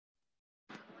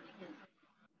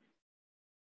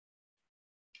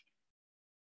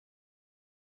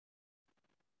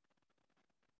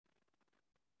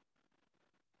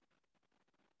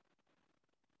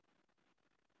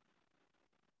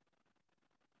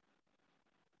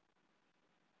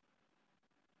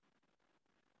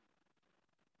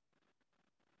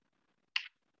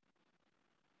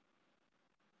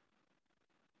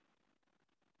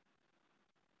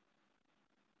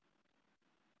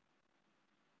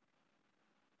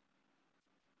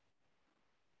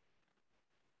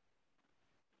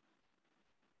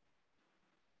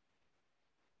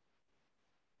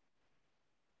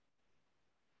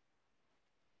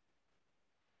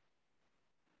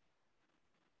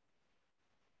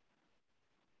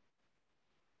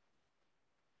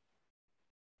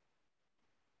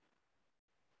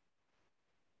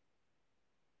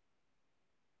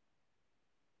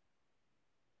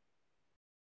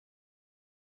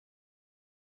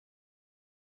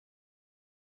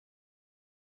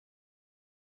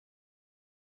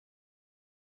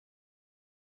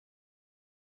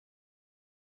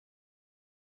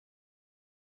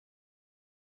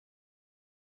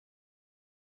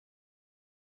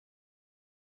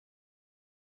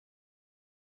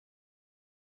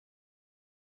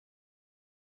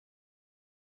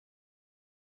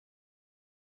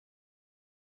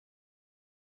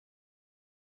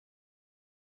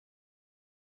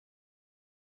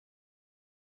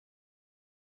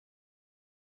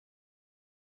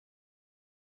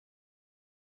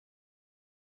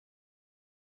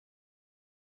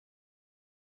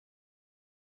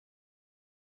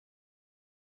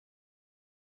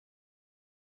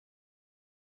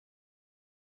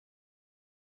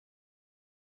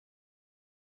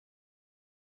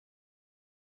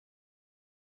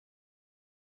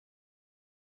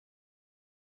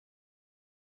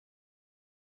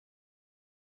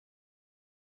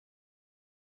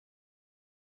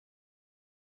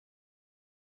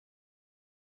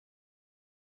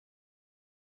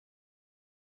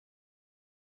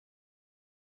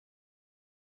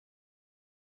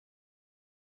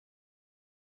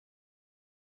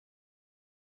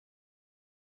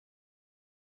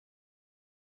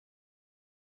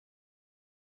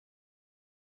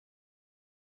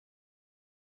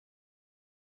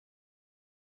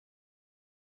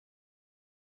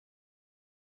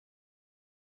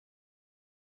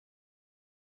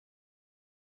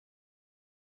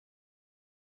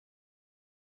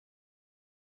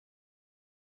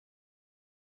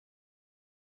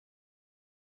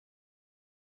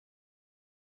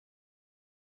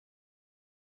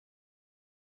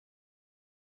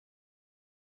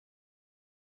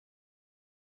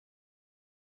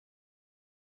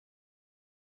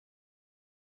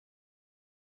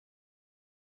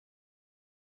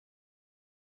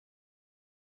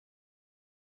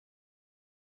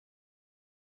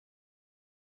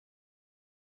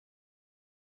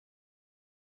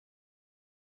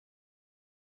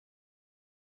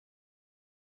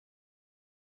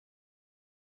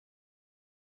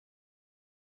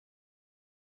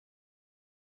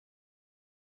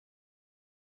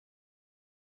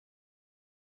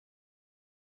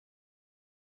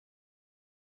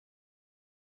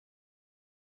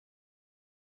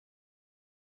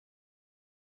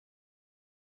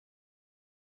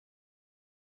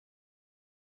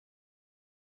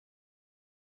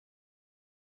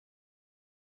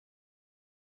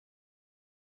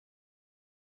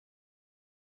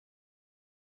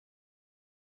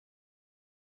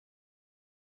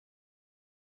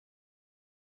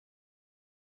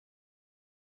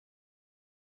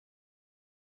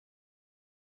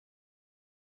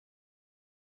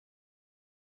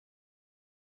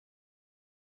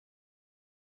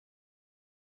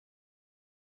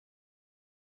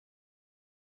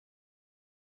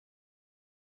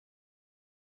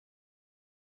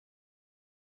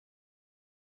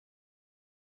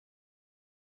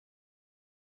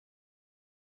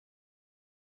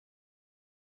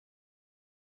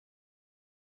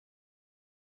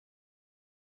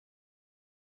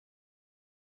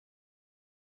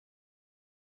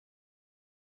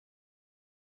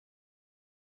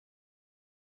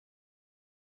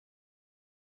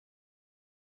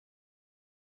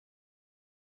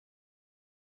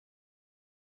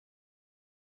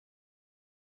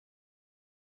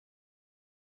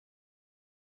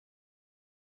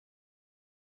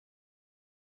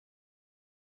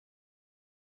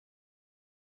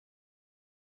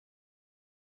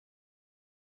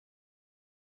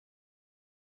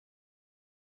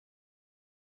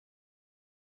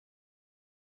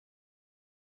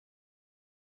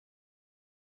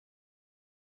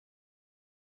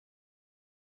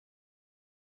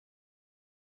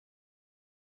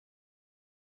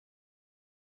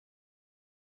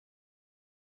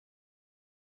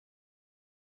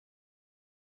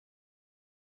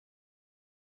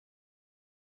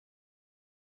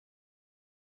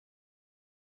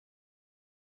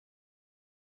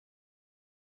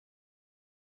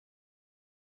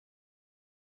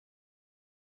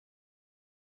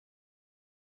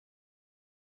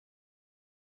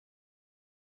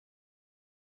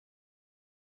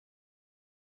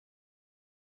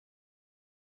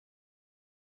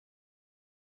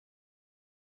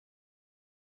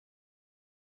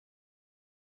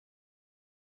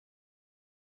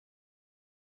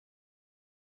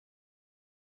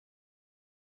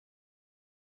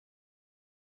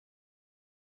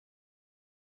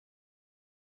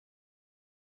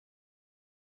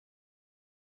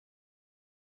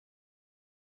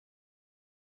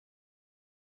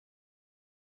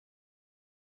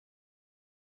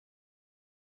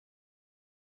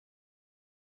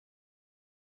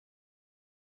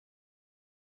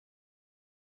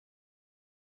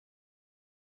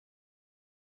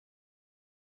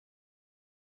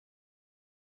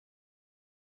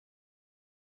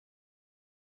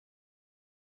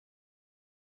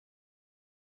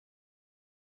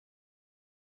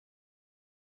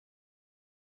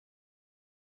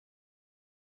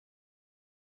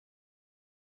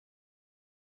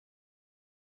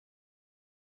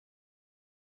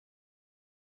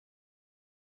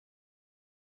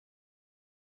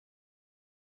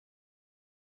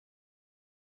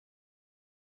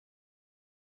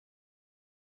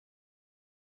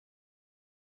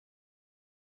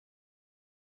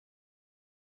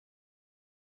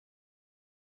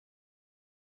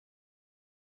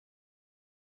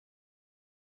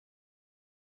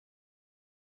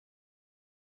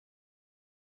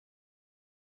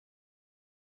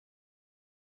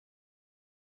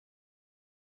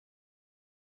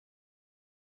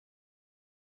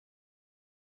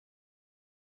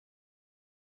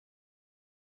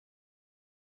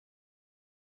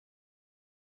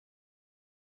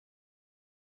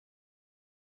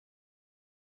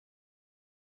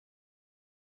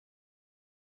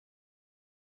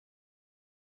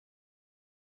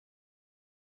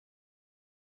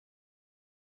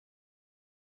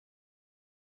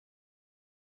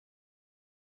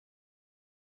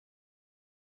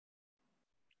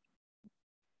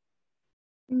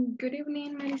Good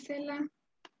evening, Marisela.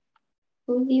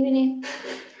 Good evening.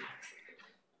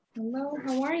 Hello,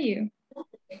 how are you?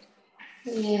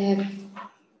 Bien,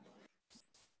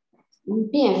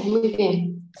 muy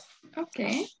bien.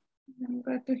 Okay, I'm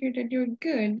glad to hear that you're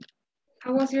good.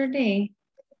 How was your day?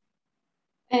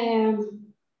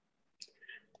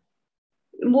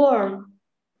 Work.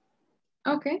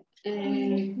 Okay,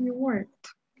 you worked.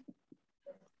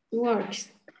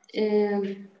 Works.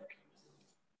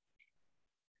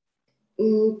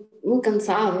 Muy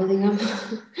cansado, digamos.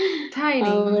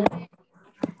 Tiring.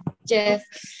 Yes.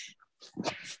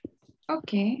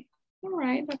 Okay, all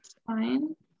right, that's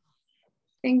fine.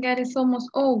 Thank God it's almost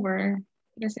over.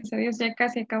 Gracias a Dios ya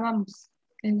casi acabamos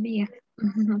el día.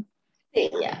 Sí,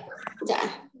 ya.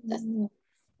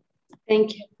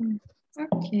 Thank you.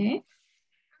 Okay.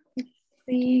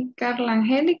 Sí, Carla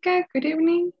Angélica, good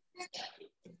evening.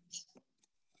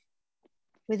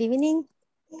 Good evening.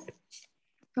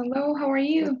 Hello, how are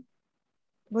you?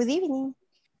 Good evening.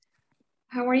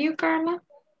 How are you, Carla?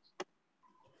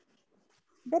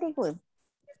 Very good.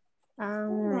 All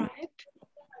right.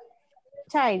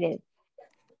 Tired.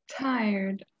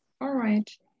 Tired. All right.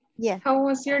 Yeah. How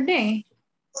was your day?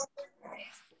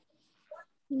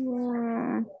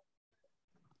 I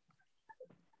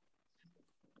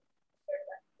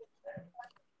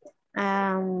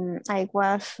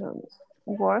was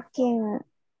working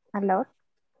a lot.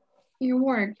 You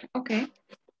worked. Okay.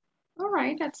 All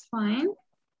right, that's fine.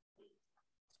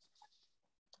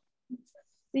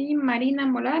 Sí, Marina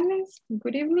Morales,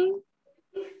 good evening.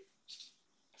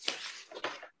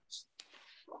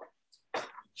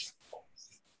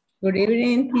 Good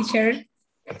evening, teacher.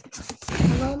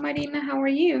 Hello, Marina, how are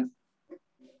you?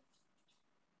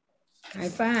 I'm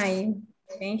fine,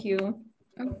 thank you.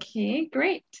 Okay,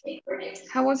 great.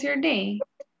 How was your day?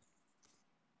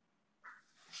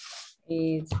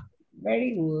 It's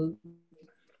very good.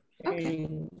 Okay.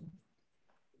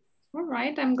 All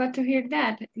right, I'm glad to hear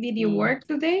that. Did you work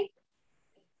today?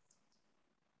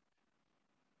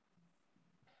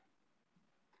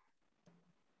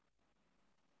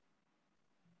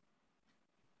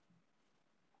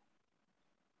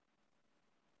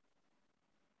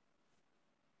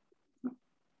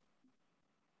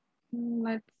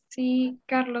 Let's see,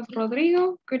 Carlos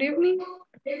Rodrigo, good evening.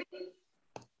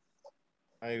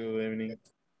 Hi, good evening.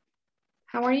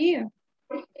 How are you?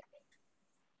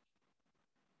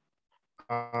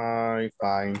 I'm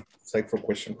fine. Thanks for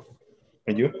question.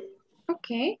 And you?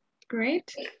 Okay,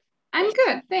 great. I'm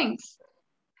good, thanks.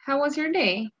 How was your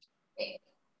day?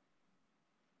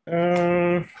 Happy?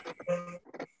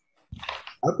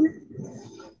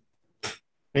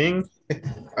 Thing?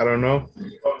 I don't know.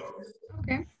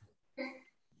 Okay.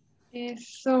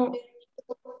 So,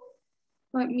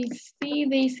 let me see,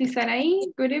 Daisy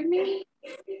Sarai, good evening.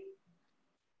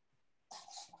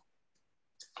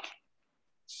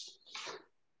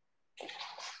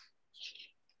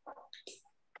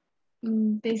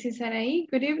 Daisy Sarai,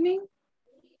 good evening.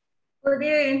 Good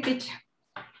evening, teacher.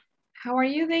 How are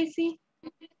you, Daisy?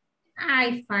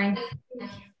 I'm fine.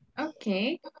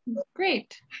 Okay,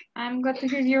 great. I'm glad to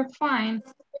hear you're fine.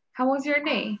 How was your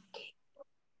day?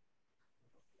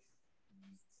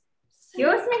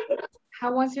 Excuse me?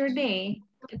 How was your day?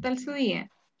 ¿Qué tal su día?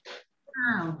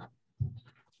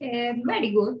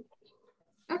 Very good.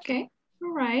 Okay,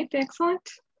 all right, excellent.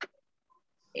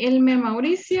 Elmer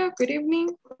Mauricio, good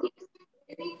evening.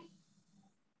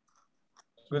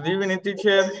 Good evening,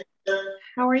 teacher.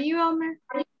 How are you, Elmer?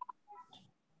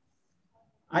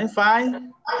 I'm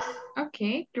fine.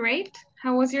 Okay, great.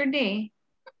 How was your day?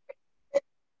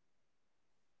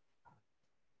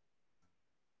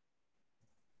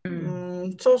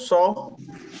 So.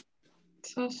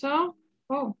 So.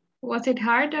 Oh, was it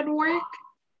hard at work?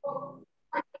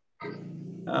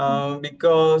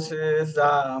 Because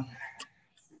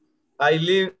I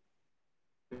live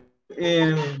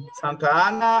in Santa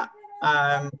Ana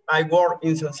and I work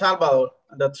in San Salvador.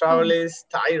 The travel is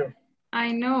tired.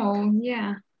 I know,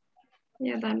 yeah.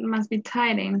 Yeah, that must be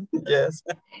tiring. Yes.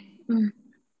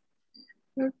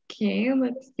 Okay,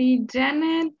 let's see.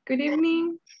 Janet, good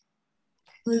evening.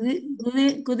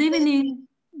 Good evening,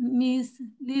 Miss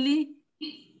Lily.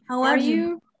 How are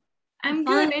you? I'm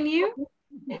fine. good, and you?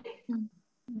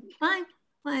 Fine.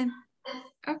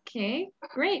 Okay,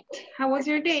 great. How was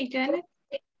your day, Janet?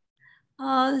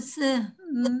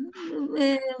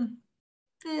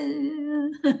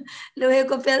 Le voy a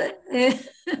copiar.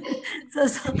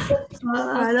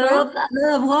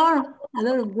 A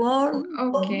lot of work.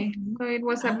 Okay, so it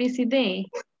was a busy day.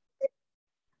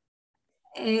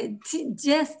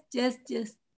 Yes.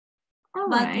 All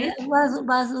But right. it was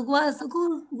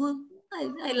good.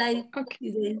 I like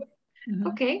Okay. today.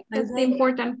 Okay, I that's the like-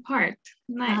 important part.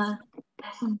 Nice.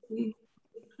 Sí.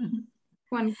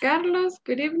 Juan Carlos,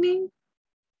 good evening.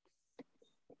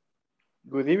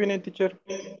 Good evening, teacher.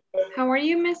 How are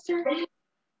you, mister?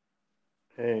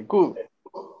 Good.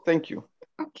 Thank you.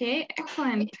 Okay,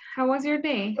 excellent. How was your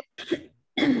day?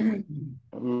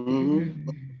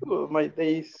 My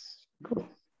day is good.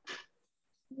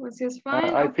 Was just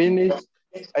fine? I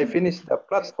Okay. finished the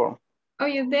platform. Oh,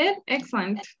 you did?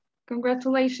 Excellent.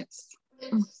 Congratulations.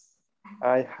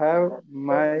 I have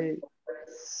my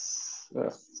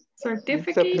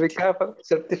Certificate?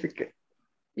 certificate.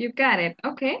 You got it.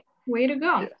 Okay, way to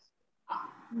go. Yes.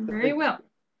 Very well.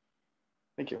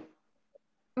 Thank you.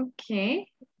 Okay.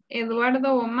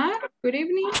 Eduardo Omar, good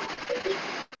evening.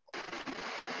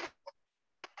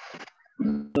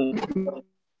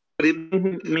 Good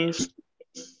evening, Miss.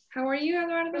 How are you,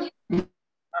 Eduardo?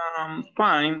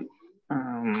 Fine.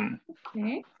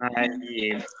 Okay. I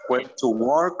went to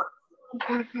work.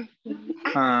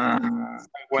 I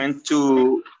went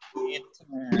to eat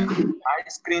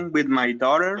ice cream with my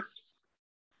daughter.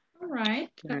 All right,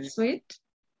 that's sweet.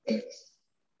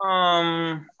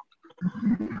 And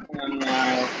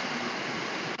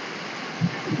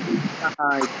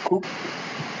I cooked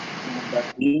the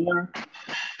dinner.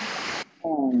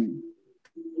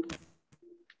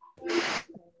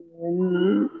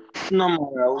 No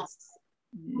more else.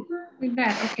 With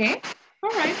that, okay. All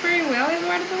right, very well,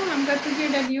 Eduardo. I'm glad to hear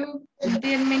that you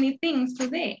did many things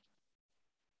today.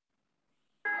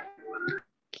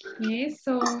 Okay,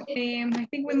 so I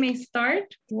think we may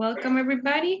start. Welcome,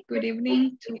 everybody. Good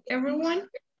evening to everyone.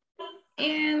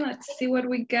 And let's see what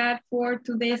we got for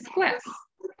today's class.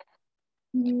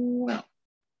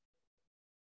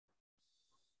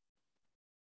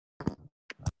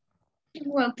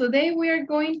 Well, today we are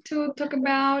going to talk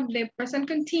about the present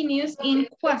continuous in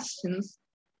questions.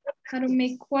 How to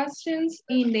make questions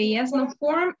in the yes, no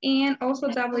form and also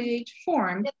WH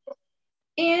form.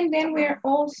 And then we're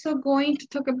also going to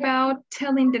talk about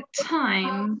telling the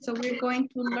time. So we're going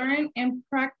to learn and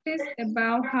practice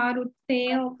about how to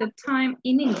tell the time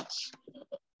in English.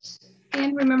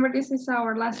 And remember, this is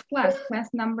our last class, class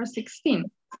number 16.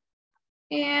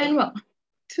 And well,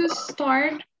 to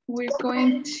start, we're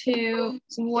going to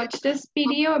watch this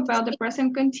video about the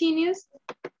present continuous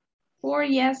for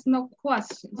yes, no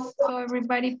questions. So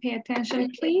everybody pay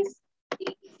attention, please.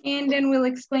 And then we'll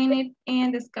explain it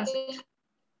and discuss it.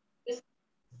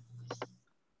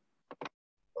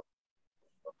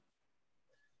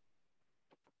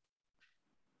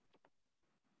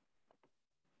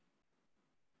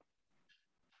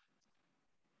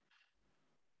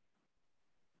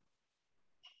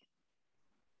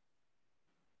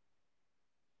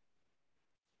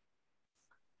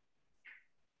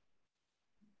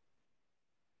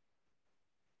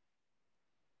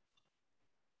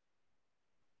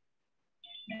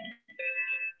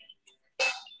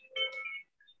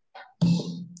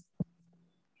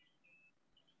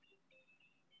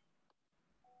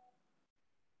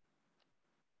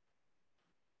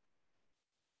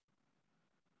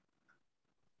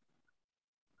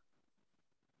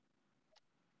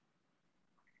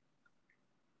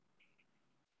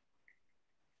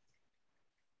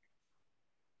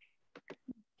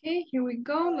 Okay, here we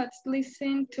go. Let's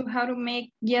listen to how to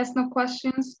make yes, no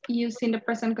questions using the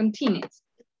present continuous.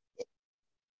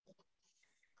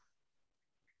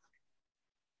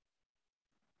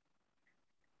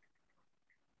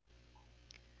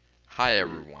 Hi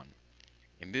everyone.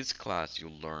 In this class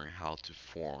you'll learn how to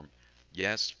form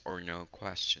yes or no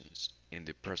questions in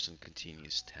the present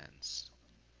continuous tense.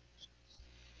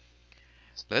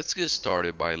 Let's get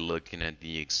started by looking at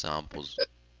the examples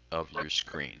of your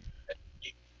screen.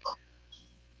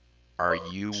 Are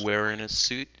you wearing a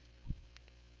suit?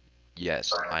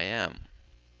 Yes, I am.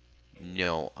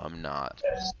 No, I'm not.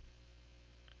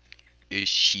 Is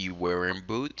she wearing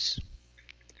boots?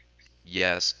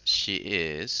 Yes, she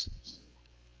is.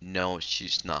 No,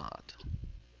 she's not.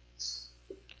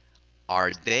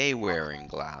 Are they wearing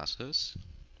glasses?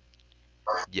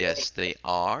 Yes, they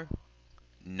are.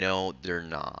 No, they're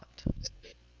not.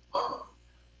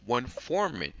 When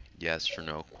forming yes or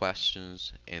no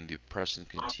questions in the present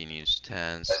continuous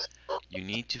tense, you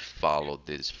need to follow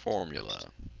this formula.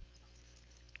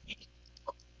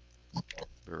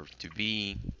 Verb to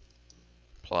be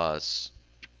plus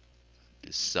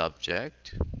the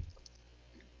subject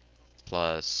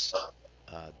plus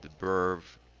the verb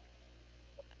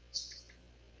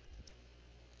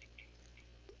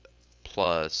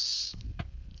plus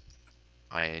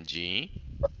ing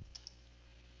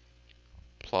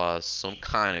plus some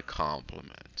kind of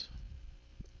complement.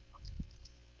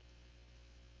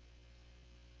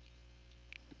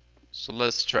 So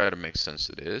let's try to make sense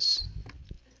of this.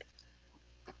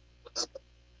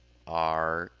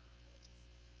 Are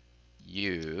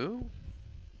you?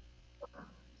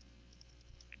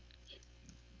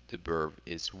 The verb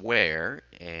is wear,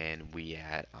 and we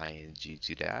add ing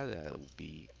to that. That will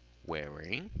be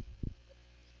wearing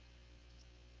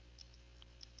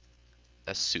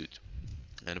a suit.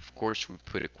 And of course, we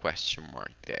put a question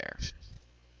mark there.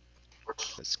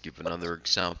 Let's give another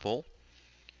example.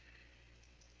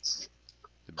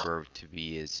 The verb to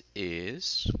be is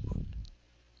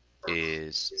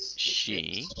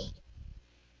she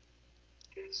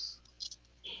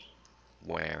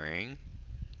wearing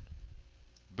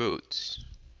boots?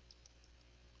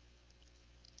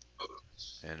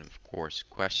 And of course,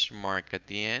 question mark at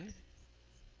the end.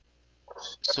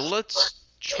 So let's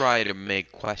try to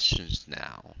make questions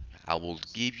now. I will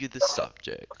give you the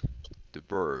subject, the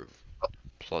verb,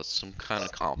 plus some kind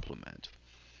of complement.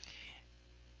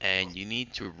 And you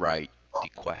need to write the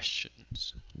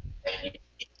questions.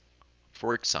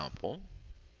 For example,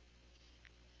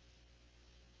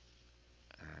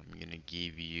 I'm going to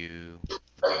give you,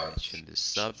 mention the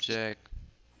subject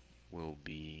will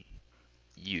be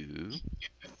you,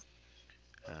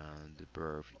 the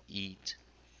verb eat,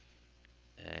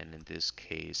 and in this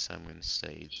case I'm going to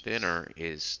say dinner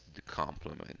is the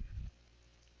complement.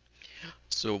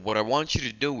 So what I want you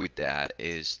to do with that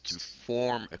is to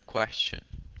form a question.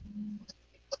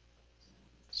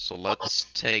 So let's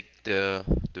take the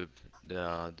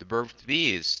verb to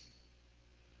be is.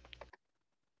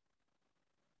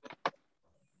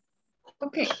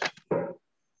 Okay.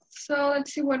 So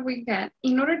let's see what we got.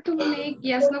 In order to make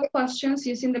yes/no questions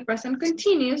using the present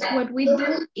continuous, what we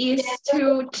do is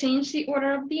to change the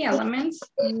order of the elements.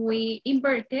 We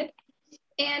invert it.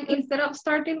 And instead of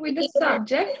starting with the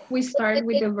subject, we start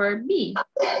with the verb be.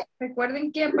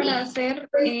 Recuerden que para hacer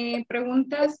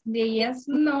preguntas de yes,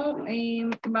 no,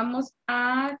 vamos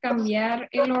a cambiar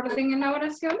el orden en la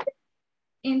oración.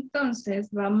 Entonces,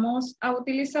 vamos a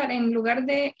utilizar, en lugar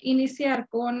de iniciar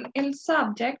con el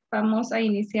subject, vamos a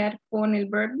iniciar con el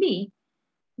verb be.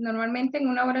 Normalmente en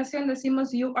una oración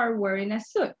decimos, you are wearing a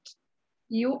suit.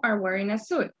 You are wearing a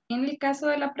suit. En el caso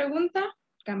de la pregunta,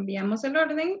 cambiamos el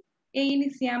orden e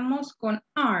iniciamos con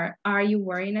are. Are you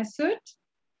wearing a suit?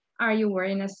 Are you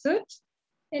wearing a suit?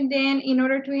 And then in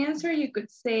order to answer, you could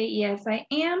say, yes, I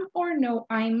am, or no,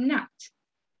 I'm not.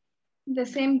 The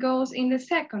same goes in the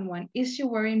second one. Is she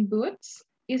wearing boots?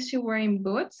 Is she wearing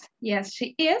boots? Yes,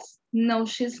 she is. No,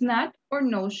 she's not, or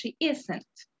no, she isn't.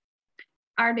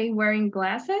 Are they wearing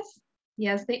glasses?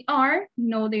 Yes, they are.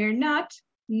 No, they're not.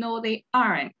 No, they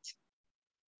aren't.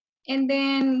 And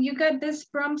then you got these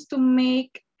prompts to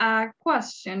make a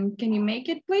question. Can you make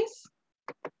it, please?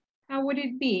 How would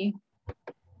it be?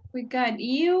 We got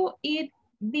you eat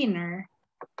dinner.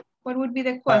 What would be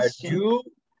the question?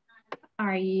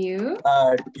 Are you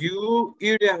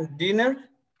eating dinner?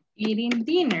 Eating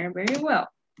dinner, very well.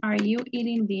 Are you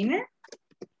eating dinner?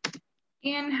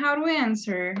 And how to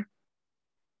answer?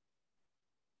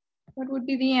 What would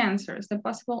be the answers, the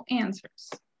possible answers?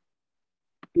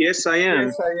 Yes, I am.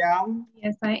 Yes, I am.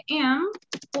 Yes, I am.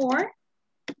 Or?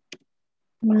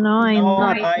 No,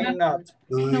 I'm not.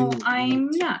 No, I'm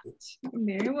not.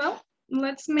 Very well.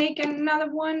 Let's make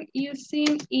another one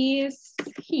using is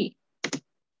he.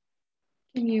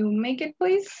 Can you make it,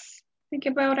 please? Think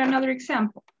about another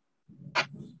example.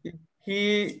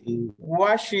 He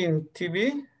watching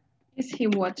TV? Is he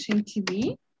watching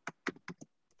TV?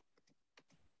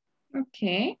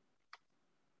 Okay.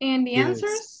 And the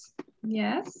answers?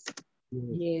 Yes.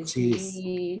 Yes, He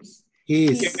is. He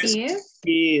Is. is.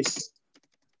 Yes.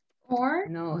 Or?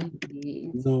 No,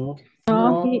 he is. No.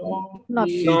 Not.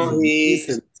 No, he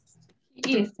isn't.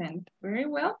 He isn't. Very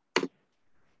well.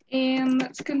 And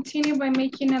let's continue by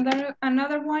making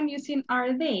another one using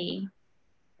are they.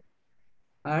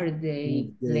 Are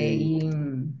they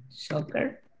playing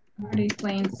soccer? Are they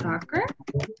playing soccer?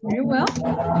 Very well.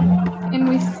 And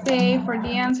we say for the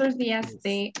answers, yes,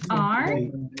 they are.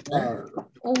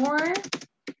 Or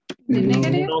the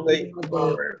negative. No, they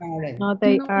aren't. No,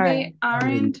 they No, aren't. they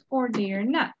aren't, or they are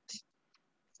not.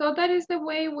 So that is the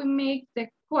way we make the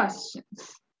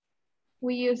questions.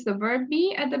 We use the verb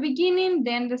be at the beginning,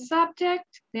 then the subject,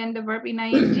 then the verb in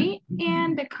ing,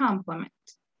 and the complement.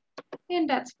 And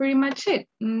that's pretty much it.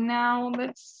 Now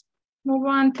let's move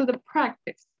on to the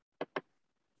practice.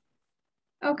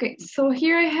 Okay, so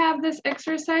here I have this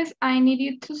exercise I need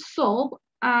you to solve.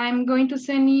 I'm going to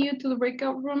send you to the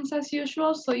breakout rooms as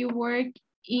usual, so you work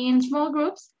in small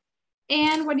groups.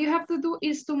 And what you have to do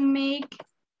is to make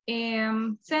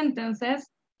sentences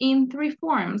in 3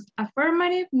 forms: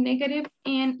 affirmative, negative,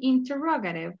 and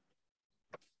interrogative.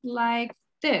 like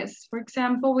this. For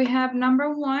example, we have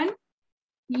number 1,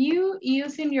 you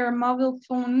using your mobile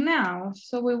phone now.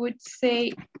 So we would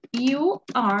say you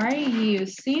are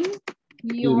using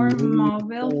your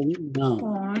mobile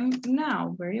phone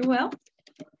now. Very well.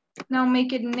 Now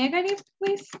make it negative,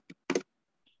 please.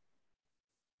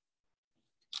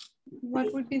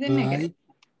 What would be the negative?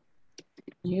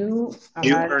 You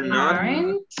aren't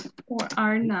or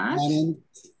are not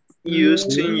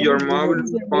using your mobile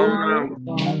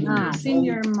phone now. using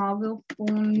your mobile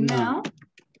phone now.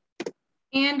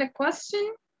 And the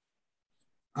question?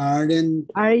 Are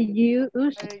you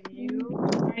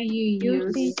using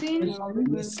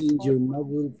your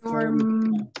mobile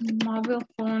mobile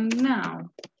phone now?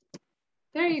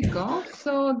 There you go.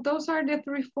 So those are the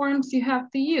 3 forms you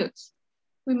have to use.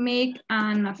 We make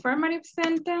an affirmative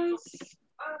sentence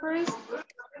first,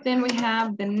 then we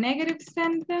have the negative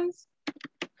sentence,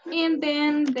 and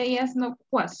then the yes, no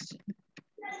question.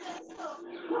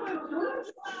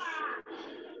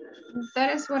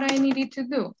 That is what I needed to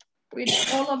do with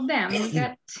all of them. We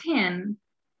got 10.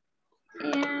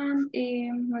 And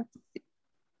let's see.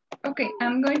 Okay,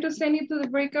 I'm going to send you to the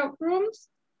breakout rooms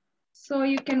so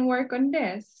you can work on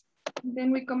this.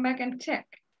 Then we come back and check.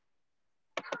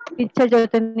 Teacher, yo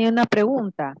tenía una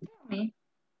pregunta.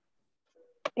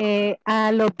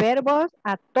 A los verbos,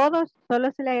 a todos,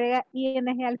 ¿solo se le agrega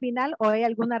ing al final o hay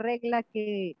alguna regla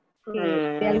que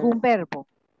de algún verbo?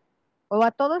 ¿O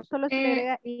a todos solo se le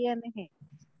agrega ing?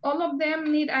 All of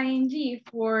them need ing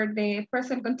for the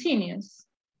present continuous.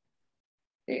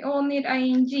 They all need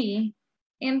ing.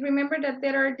 And remember that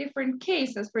there are different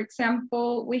cases. For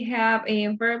example, we have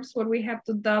verbs where we have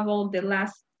to double the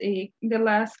last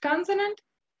consonant,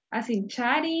 as in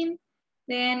chatting.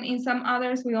 Then in some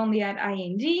others, we only add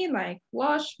ing, like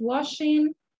wash,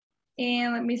 washing.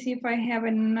 And let me see if I have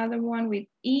another one with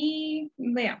e.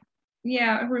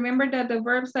 Yeah, remember that the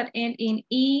verbs that end in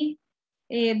e,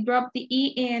 drop the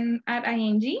e and add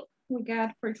ing. We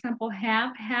got, for example,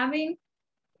 have, having,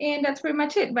 and that's pretty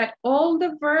much it. But all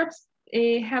the verbs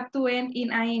have to end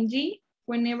in ing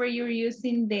whenever you're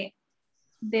using the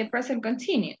present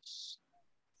continuous.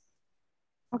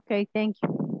 Okay, thank you.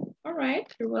 All right,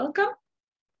 you're welcome.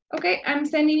 Okay, I'm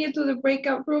sending you to the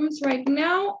breakout rooms right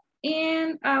now,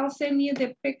 and I'll send you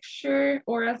the picture,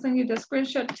 or I'll send you the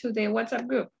screenshot to the WhatsApp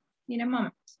group in a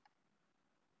moment.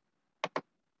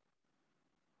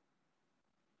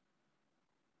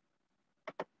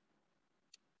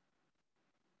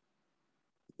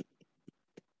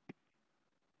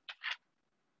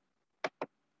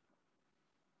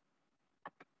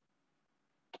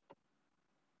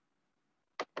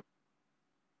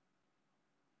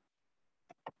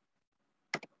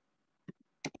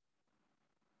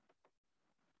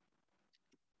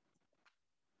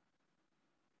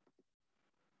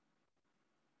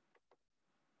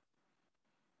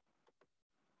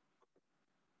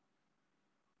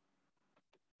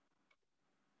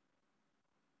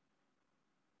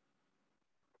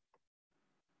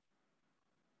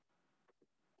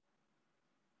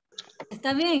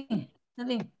 Está bien, está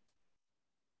bien.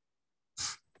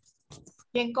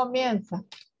 ¿Quién comienza?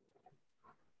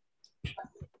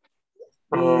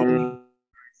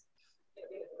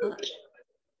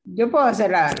 Yo puedo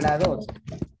hacer la 2.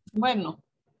 Bueno.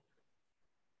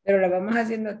 ¿Pero la vamos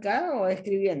haciendo acá o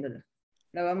escribiéndola?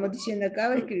 ¿La vamos diciendo acá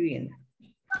o escribiendo?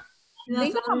 No,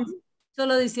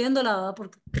 solo diciéndola, ¿verdad?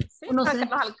 Porque sí, uno para que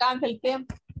nos alcance el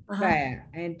tiempo. Vaya,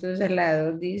 entonces la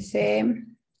 2 dice,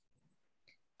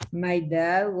 my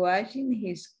dad washing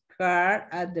his car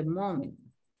at the moment.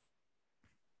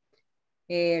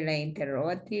 La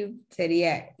interrogative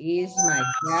sería, is my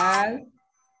dad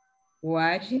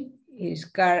washing his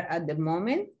car at the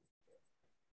moment?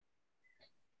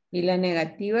 Y la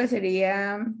negativa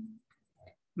sería,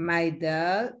 my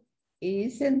dad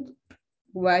isn't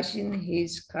washing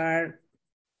his car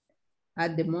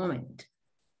at the moment.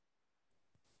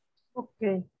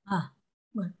 Ok.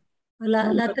 Bueno.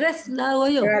 La 3 la hago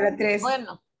yo. La 3.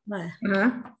 Bueno. Vale.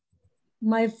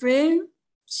 My friend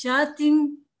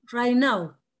chatting right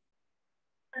now.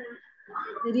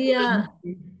 Sería,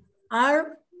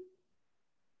 are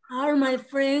my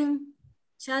friend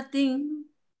chatting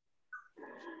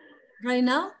right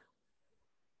now?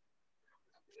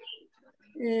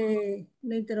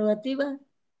 La interrogativa.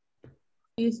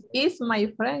 Is my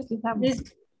friend.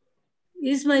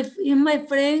 Is my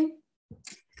friend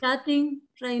chatting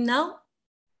right now?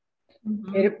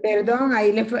 Perdón,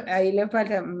 ahí le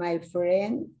falta my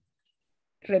friend.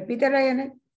 Repítala,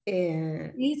 Janet.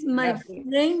 Is my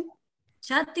friend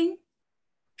chatting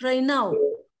right now?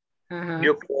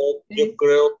 Yo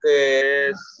creo que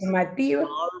es afirmativo.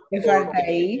 Le falta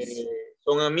is.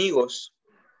 Son amigos.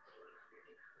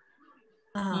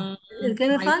 Ajá. ¿El que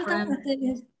me falta?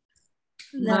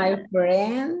 My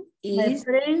friend My is,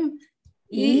 friend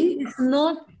is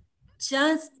not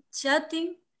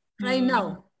chatting right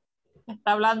now.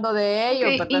 Está hablando de ellos,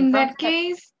 Okay, pero in that entonces,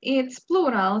 case, it's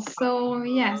plural. So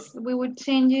yes, we would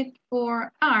change it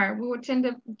for are. We would change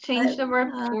the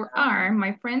verb for are.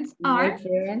 My friends my are.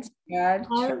 friends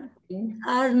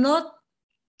Are not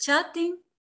chatting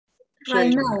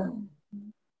right now.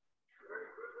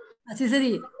 Así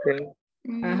sería. Okay.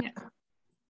 Yeah.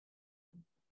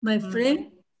 My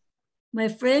friend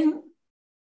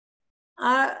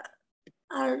are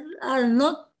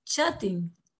not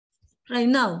chatting right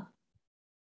now.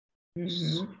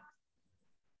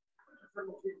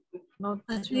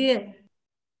 Así es.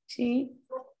 Sí.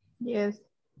 yes.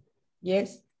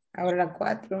 Yes. Ahora la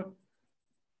 4.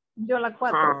 Yo la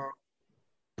 4.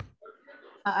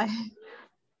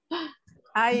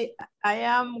 I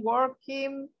am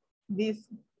working this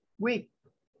week.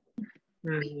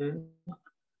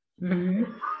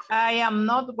 I am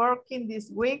not working this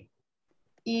week.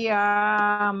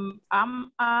 Am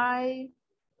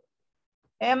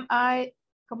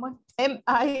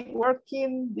I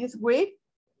working this week?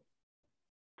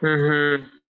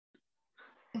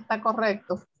 Está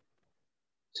correcto.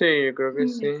 Sí, yo creo que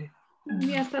sí.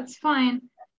 Yes, that's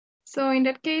fine. So in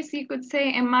that case, you could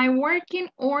say, am I working?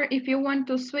 Or if you want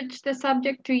to switch the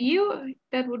subject to you,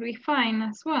 that would be fine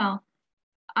as well.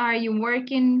 Are you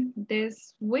working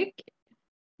this week?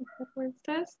 Is that what it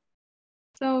says?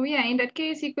 So yeah, in that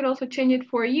case, you could also change it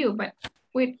for you, but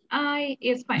with I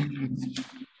is fine.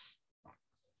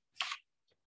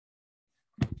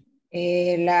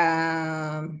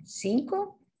 La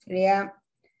 5 sería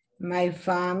my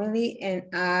family and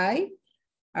I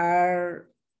are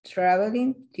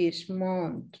traveling this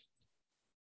month.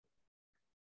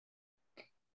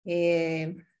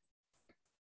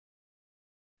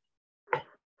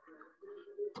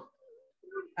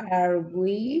 Are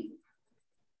we,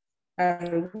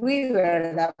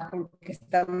 ¿verdad? Porque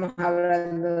estamos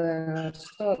hablando de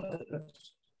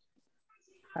nosotros.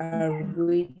 Are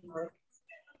we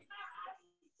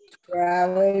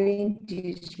traveling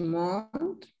this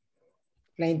month?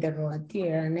 La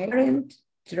interrogativa.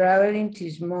 Traveling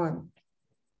this month.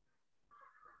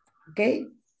 ¿Ok?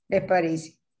 ¿Les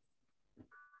parece?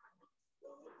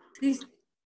 Sí,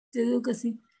 te digo que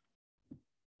sí.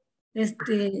 Yo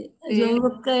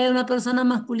creo que hay una persona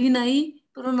masculina ahí,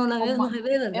 pero no la veo, no se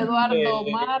ve, ¿verdad? Eduardo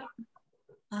Omar.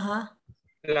 Ajá.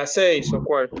 La 6 o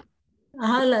cuál?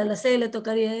 Ajá, la 6 le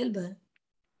tocaría a él, ¿verdad?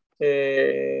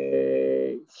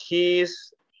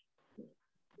 He's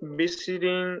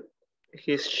visiting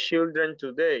his children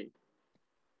today.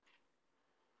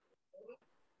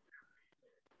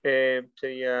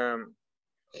 Sería,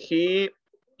 he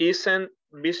isn't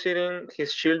visiting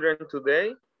his children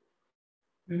today.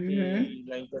 Y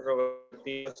la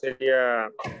interrogativa sería,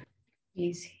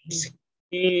 Is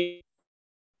he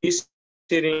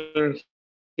visiting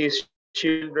his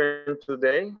children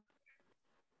today.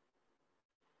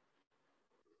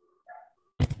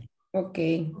 Ok.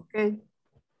 Okay.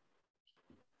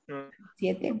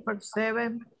 7. Number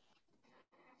 7.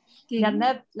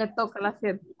 Janet le toca la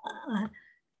 7.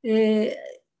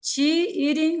 She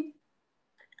eating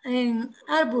an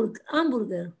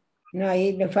hamburger. No,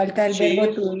 ahí le falta el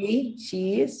verbo to be.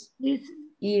 She is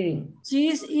eating. She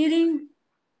is eating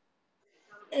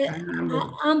a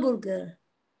hamburger.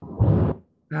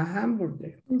 A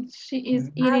hamburger. She is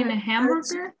eating a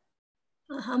hamburger.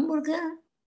 A hamburger.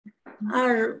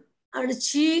 Are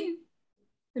she,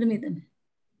 permítame.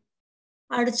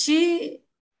 Are she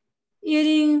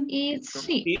eating? Is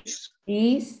she?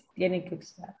 Is, tiene que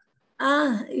usar.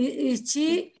 Is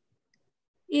she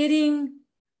eating?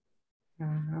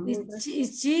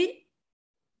 Is she?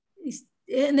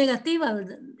 Es negativa,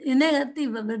 ¿verdad? Es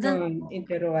negativa, ¿verdad? No,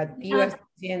 interrogativa está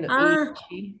diciendo.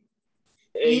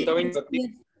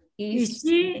 Is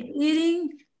she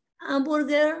eating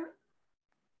hamburger?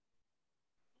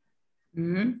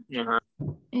 Negative.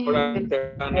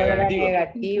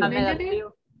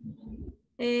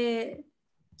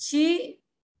 She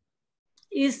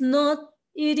is not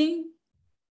eating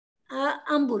a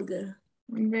hamburger.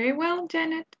 Very well,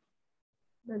 Janet.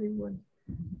 Very well.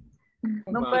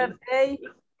 Number 8.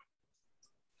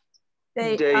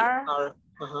 They are.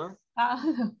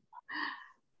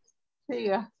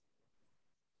 Siga.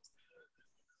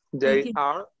 They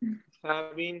are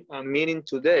having a meeting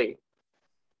today.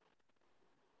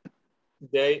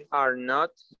 They are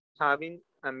not having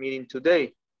a meeting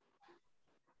today.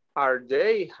 Are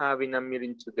they having a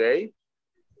meeting today?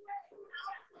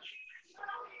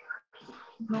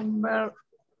 Number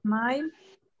My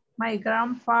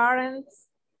grandparents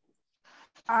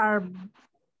are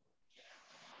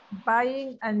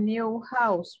buying a new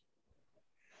house.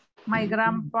 My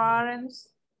grandparents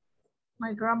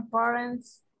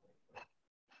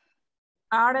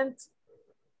aren't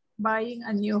buying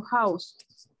a new house.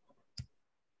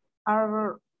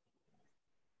 Are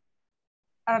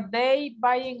they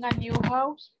buying a new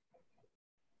house?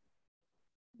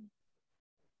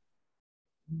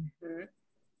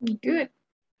 Good.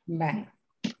 Bye.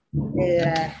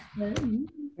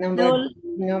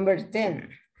 Number 10.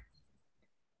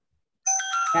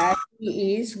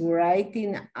 Kathy is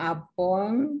writing a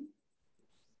poem.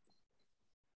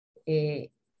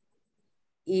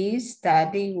 Is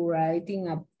Tati writing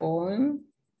a poem?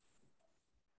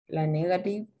 La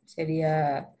negative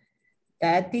sería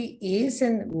Tati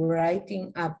isn't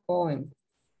writing a poem.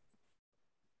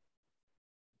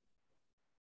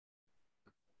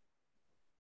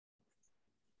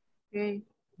 Okay.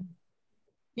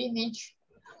 Finish.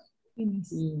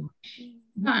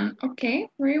 Done. Okay,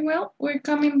 very well. We're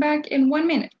coming back in 1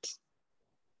 minute.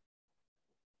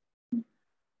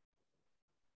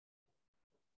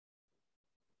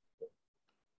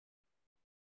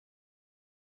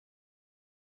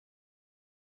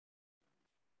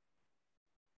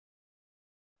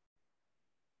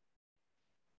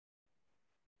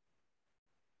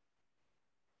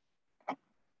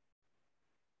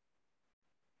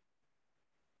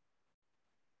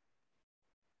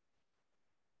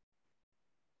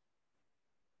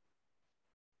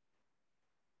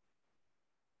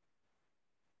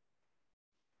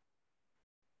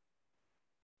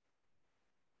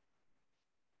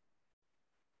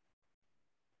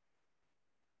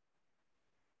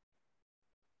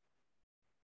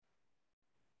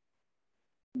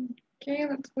 Okay,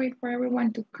 let's wait for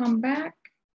everyone to come back.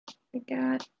 We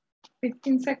got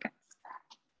 15 seconds.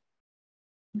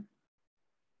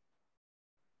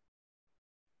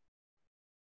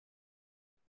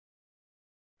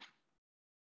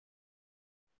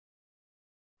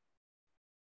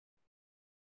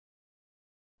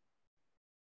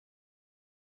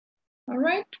 All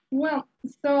right, well,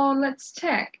 so let's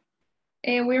check.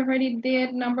 We already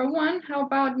did number 1. How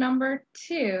about number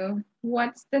 2?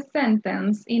 What's the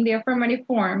sentence in the affirmative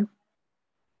form?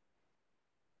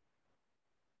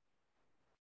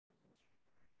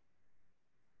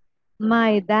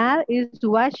 My dad is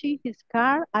washing his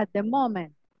car at the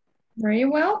moment. Very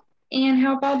well. And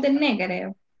how about the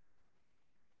negative?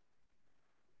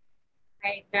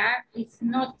 My dad is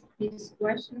not his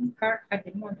washing car at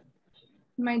the moment.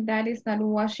 My dad is not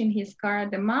washing his car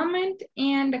at the moment.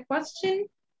 And the question?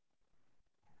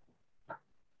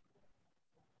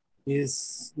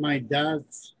 Is my dad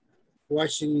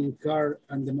washing his car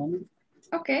at the moment?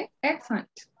 Okay, excellent.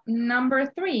 Number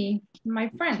 3, my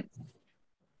friends.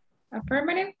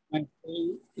 Affirmative. My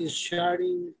friend is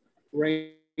sharing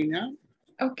right now.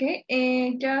 Okay,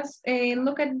 just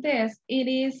look at this. It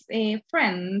is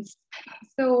friends,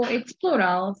 so it's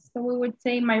plural. So we would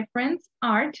say my friends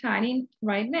are chatting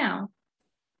right now.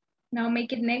 Now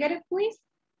make it negative, please.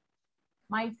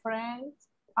 My friends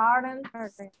aren't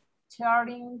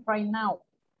chatting right now.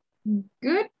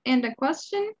 Good. And the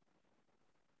question?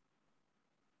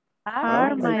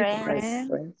 Are my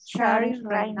friends chatting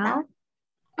right now?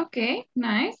 Okay,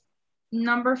 nice.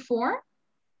 Number 4.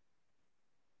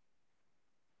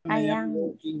 I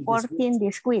am working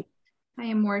this week. I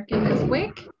am working this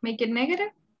week. Make it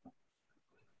negative.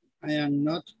 I am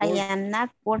not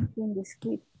working this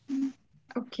week.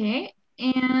 Okay.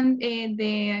 And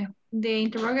the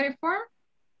interrogative form?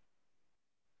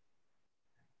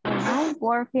 Am I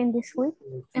working this week?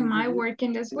 Am I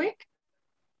working this week?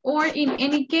 Or in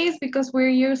any case, because we're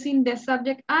using the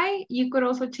subject I, you could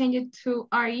also change it to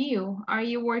are you? Are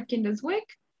you working this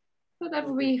week? So that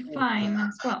would be fine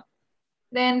as well.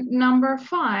 Then number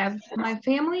 5, my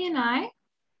family and I.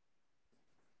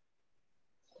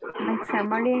 My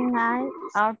family and I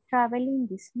are traveling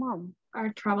this month.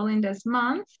 Are traveling this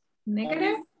month.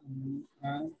 Negative.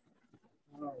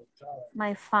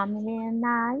 My family and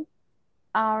I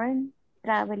aren't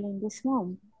traveling this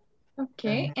month.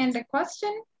 Okay, and the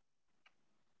question?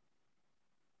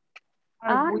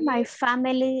 Are my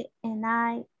family and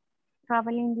I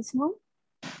traveling this month?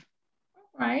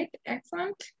 Right,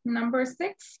 excellent. Number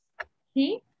 6,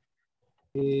 he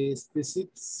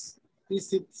visits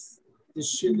the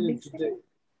children today.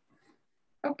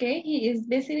 Okay, he is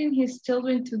visiting his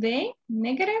children today.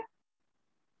 Negative.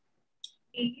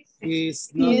 He is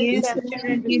not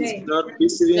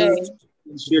visiting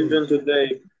children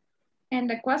today. And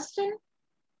the question?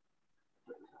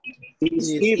 Is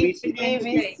he visiting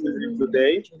his children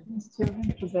today?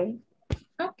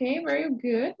 Okay, very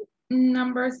good.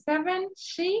 Number 7,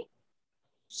 she.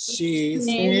 She is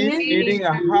Eating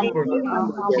a hamburger.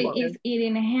 She is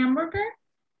eating a hamburger.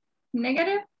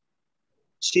 Negative.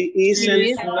 She She isn't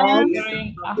is not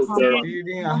eating a hamburger.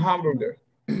 Eating a hamburger.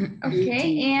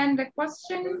 Okay, and the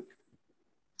question.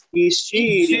 is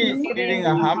she Is she eating? eating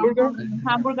a hamburger?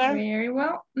 Hamburger. Very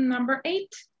well. Number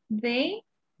 8, they.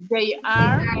 They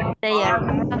are They are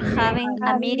having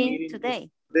a meeting today.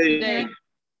 They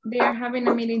They are having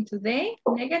a meeting today.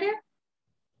 Negative.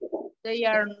 they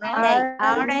are not They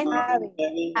aren't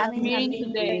having having a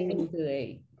meeting meeting today.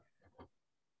 Today.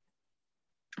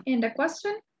 And the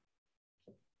question.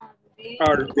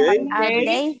 are they Are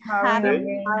they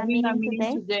having having a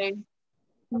meeting today? today?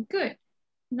 Good.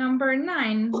 Number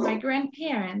 9, my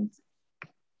grandparents.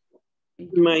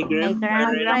 my My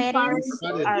grandparents grandparents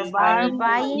Are are buying a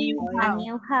buying new a house.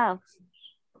 new house.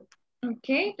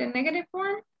 Okay, the negative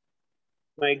form.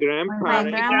 my My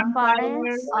grandparents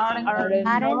grandparents Are aren't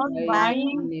not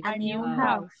buying a new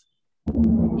house.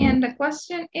 And the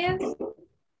question is.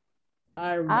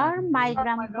 Are my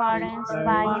grandparents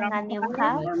buying a new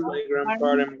house? are my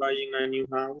grandparents buying a new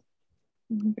house.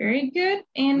 Very good.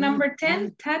 And number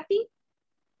 10, Tati.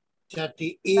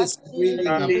 Tati is reading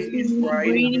a Tati is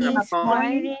writing a Is poem.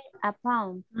 writing a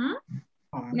poem.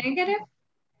 Negative.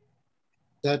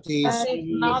 Tati is That is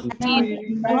not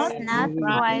Is not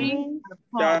writing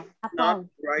That's a not poem.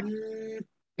 right.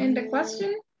 And the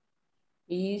question.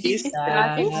 Is Is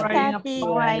Tati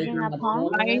writing a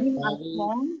poem? writing a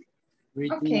poem.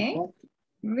 Okay,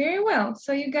 very well.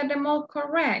 So you got them all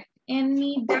correct.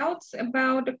 Any doubts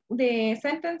about the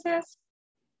sentences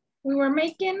we were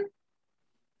making?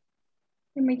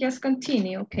 Let me just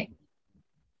continue, okay.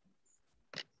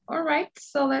 All right,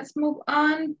 so let's move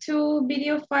on to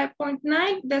video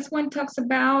 5.9. This one talks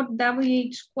about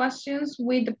WH questions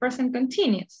with the present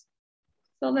continuous.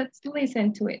 So let's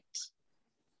listen to it.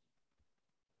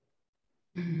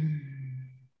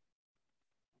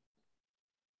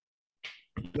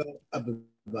 Hello,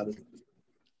 everybody.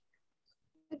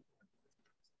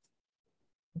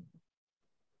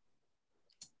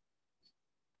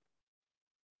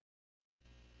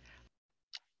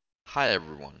 Hi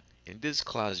everyone. In this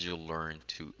class you'll learn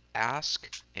to ask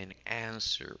and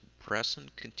answer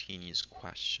present continuous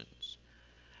questions.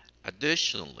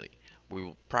 Additionally, we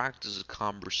will practice a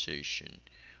conversation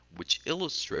which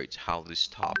illustrates how this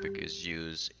topic is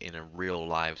used in a real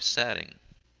life setting.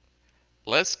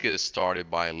 Let's get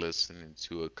started by listening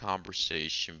to a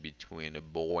conversation between a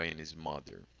boy and his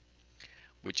mother,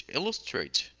 which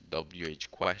illustrates WH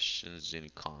questions in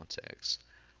context.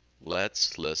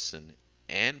 Let's listen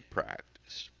and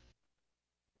practice.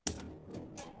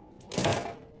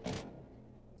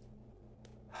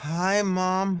 Hi,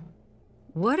 Mom.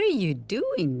 What are you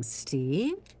doing,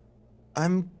 Steve?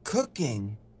 I'm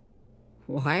cooking.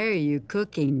 Why are you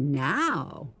cooking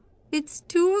now? It's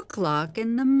 2 o'clock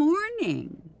in the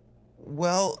morning.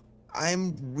 Well,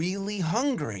 I'm really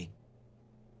hungry.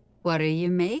 What are you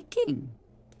making?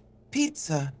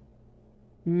 Pizza.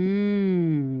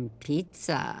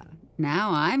 Pizza.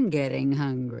 Now I'm getting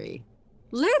hungry.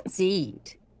 Let's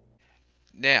eat.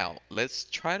 Now, let's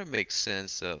try to make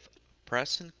sense of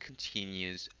present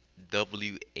continuous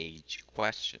WH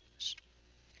questions.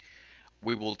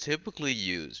 We will typically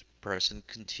use present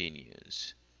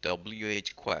continuous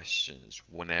WH questions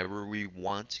whenever we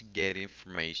want to get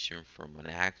information from an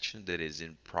action that is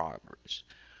in progress.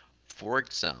 For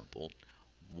example,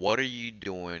 what are you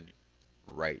doing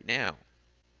right now?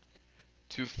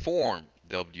 To form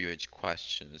WH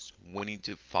questions, we need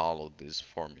to follow this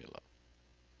formula.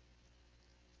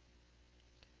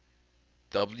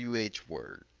 WH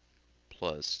word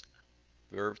plus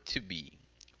verb to be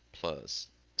plus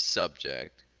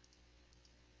subject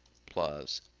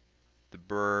plus the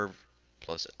verb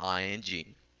plus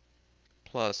ing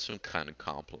plus some kind of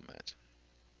complement.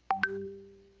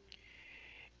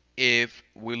 If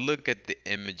we look at the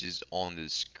images on the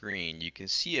screen, you can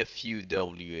see a few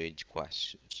WH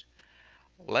questions.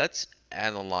 Let's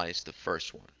analyze the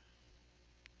first one.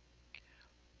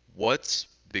 What's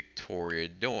Victoria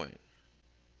doing?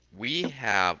 We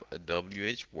have a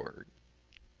WH word,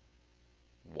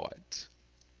 what.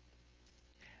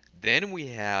 Then we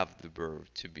have the verb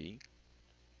to be,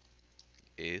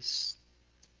 is.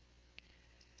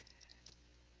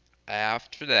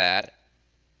 After that,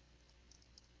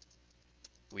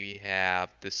 we have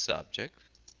the subject,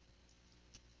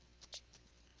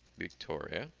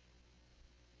 Victoria.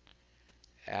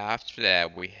 After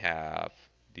that, we have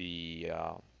the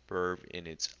verb in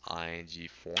its ing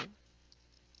form.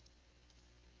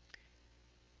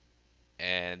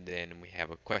 And then we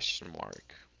have a question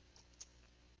mark.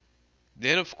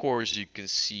 Then, of course, you can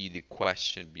see the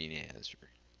question being answered.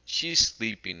 She's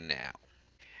sleeping now.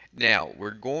 Now,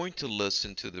 we're going to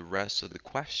listen to the rest of the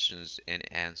questions and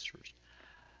answers.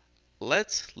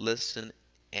 Let's listen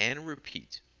and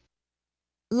repeat.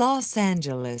 Los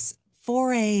Angeles,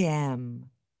 4 a.m.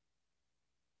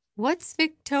 What's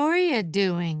Victoria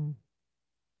doing?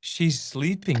 She's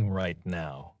sleeping right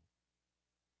now.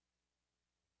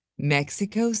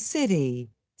 Mexico City,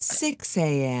 6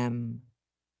 a.m.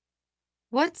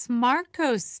 What's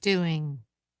Marcos doing?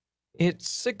 It's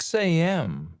 6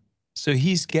 a.m., so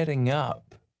he's getting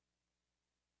up.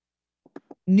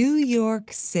 New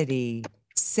York City,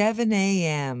 7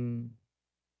 a.m.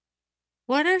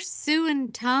 What are Sue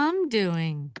and Tom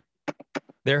doing?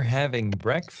 They're having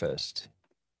breakfast.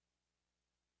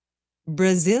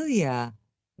 Brasilia,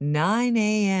 9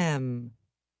 a.m.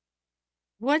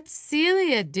 What's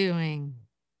Celia doing?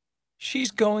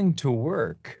 She's going to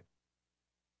work.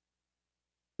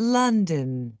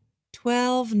 London,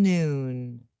 12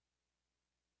 noon.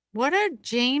 What are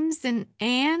James and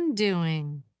Anne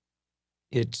doing?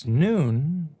 It's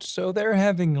noon, so they're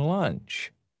having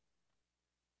lunch.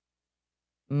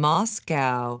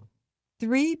 Moscow,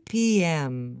 3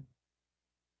 p.m.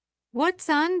 What's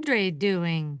Andre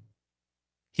doing?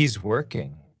 He's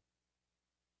working.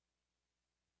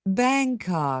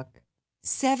 Bangkok,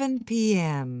 7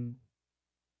 p.m.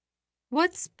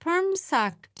 What's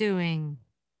Permsak doing?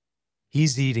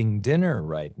 He's eating dinner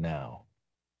right now.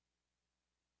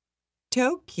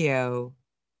 Tokyo,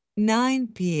 9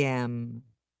 p.m.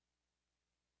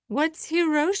 What's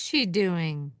Hiroshi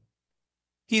doing?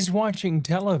 He's watching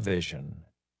television.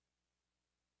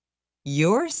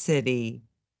 Your city.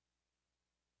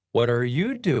 What are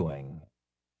you doing?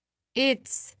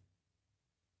 It's...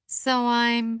 So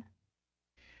I'm...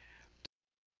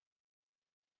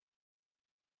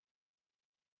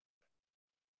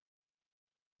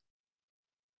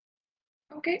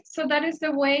 Okay, so that is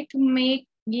the way to make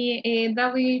the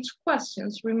WH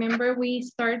questions. Remember, we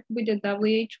start with the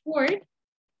WH word,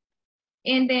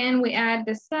 and then we add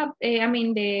the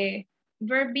the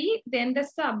verb be, then the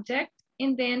subject,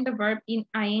 and then the verb in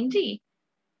ing.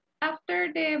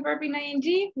 After the verb in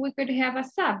ing, we could have a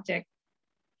subject.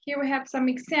 Here we have some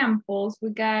examples. We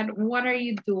got, what are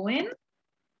you doing?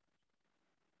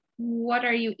 What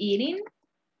are you eating?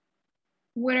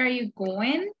 Where are you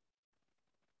going?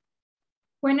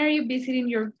 When are you visiting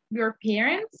your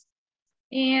parents?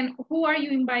 And who are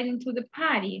you inviting to the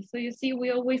party? So you see,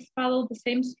 we always follow the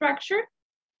same structure.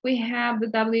 We have the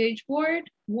WH word,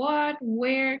 what,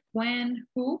 where, when,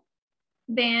 who.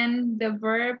 Then the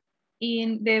verb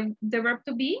in the verb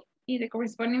to be in the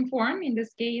corresponding form, in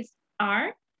this case,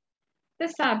 are. The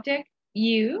subject,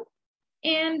 you,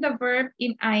 and the verb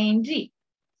in ing.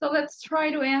 So let's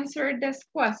try to answer these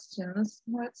questions.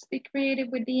 Let's be creative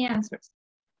with the answers.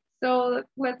 So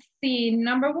let's see,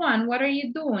 number one, what are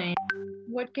you doing?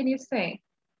 What can you say?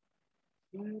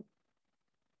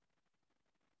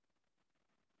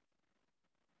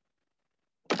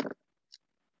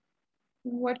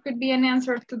 What could be an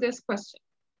answer to this question?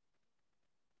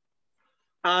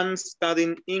 I'm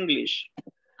studying English.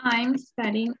 I'm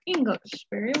studying English.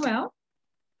 Very well.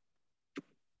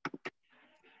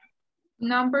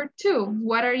 Number two,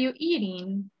 what are you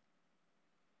eating?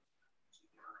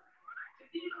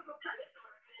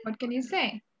 What can you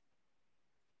say?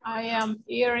 I am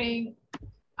eating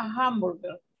a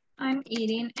hamburger. I'm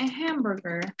eating a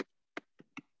hamburger.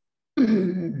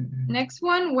 Next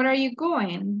one, where are you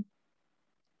going?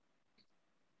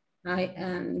 I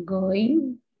am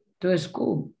going to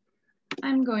school.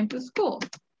 I'm going to school.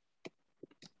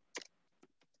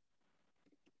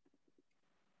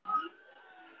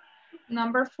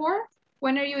 Number four,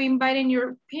 when are you inviting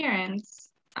your parents?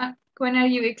 When are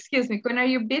you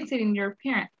visiting your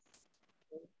parents?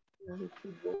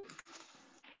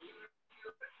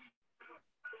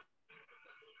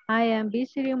 I am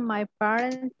visiting my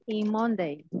parents on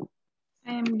Monday.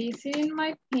 I am visiting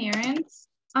my parents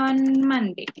on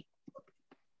Monday.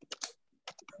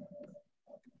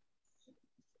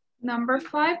 Number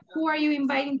five, who are you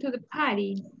inviting to the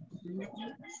party?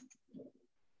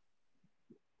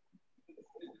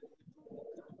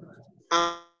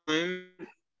 I'm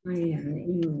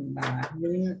inviting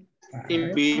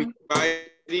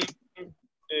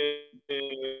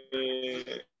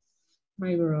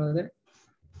my brother.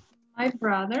 My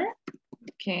brother.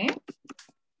 Okay.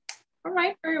 All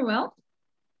right, very well.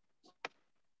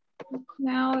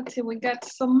 Now let's see, we got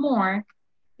some more.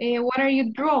 What are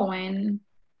you drawing?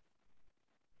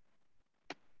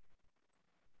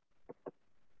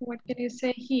 What can you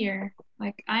say here?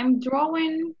 Like, I'm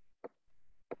drawing.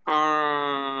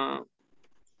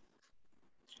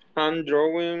 I'm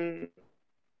drawing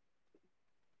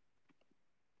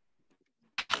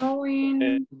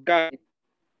Drawing car.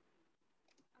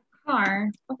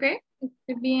 car. Okay, it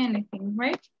could be anything,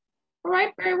 right? All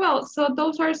right, very well. So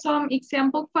those are some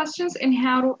example questions and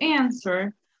how to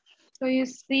answer. So you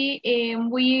see,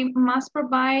 we must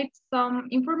provide some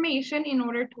information in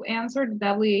order to answer the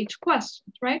WH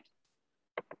questions, right?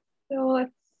 So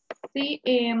let's see,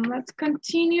 let's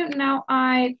continue. Now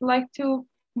I'd like to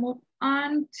move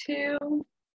on to,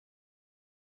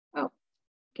 oh,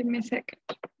 give me a second.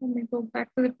 Let me go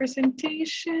back to the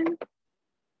presentation.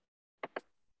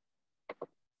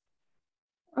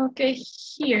 Okay,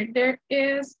 here, there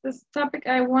is this topic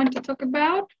I want to talk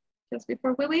about just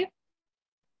before we leave.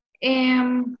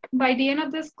 By the end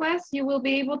of this class, you will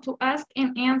be able to ask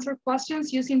and answer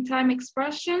questions using time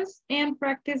expressions and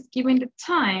practice giving the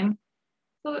time.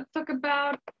 So let's talk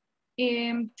about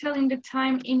telling the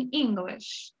time in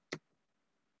English.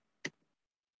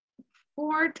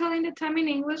 For telling the time in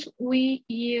English, we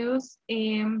use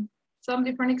some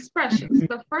different expressions.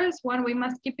 The first one we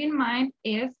must keep in mind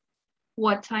is,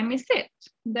 what time is it?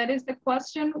 That is the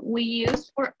question we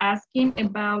use for asking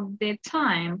about the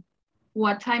time.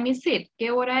 What time is it?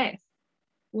 ¿Qué hora es?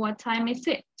 What time is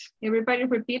it? Everybody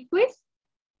repeat, please.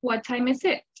 What time is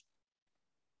it?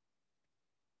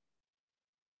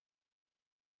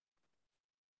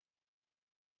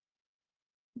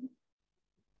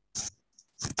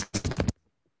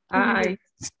 Hi.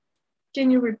 Can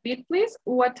you repeat, please?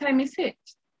 What time is it?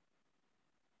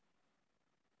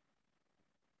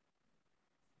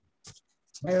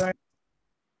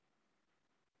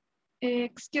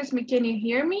 Excuse me, can you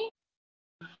hear me?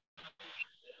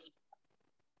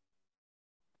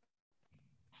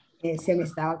 Se me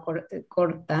estaba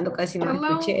cortando, casi no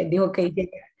Hello? escuché. Dijo que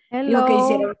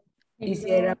Hello.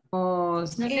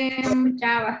 hiciéramos.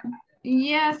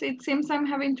 Yes, it seems I'm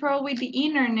having trouble with the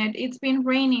internet. It's been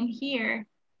raining here.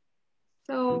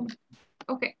 So,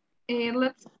 okay,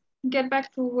 let's get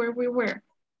back to where we were.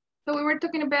 So we were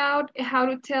talking about how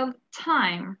to tell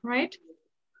time, right?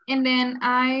 And then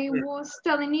I was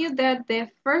telling you that the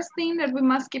first thing that we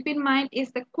must keep in mind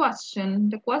is the question.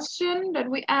 The question that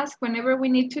we ask whenever we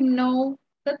need to know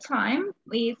the time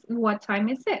is, what time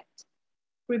is it?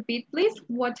 Repeat, please.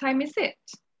 What time is it?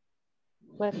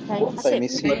 What time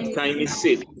is it? What time is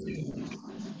it?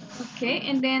 Okay,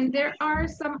 and then there are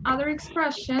some other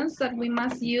expressions that we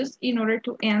must use in order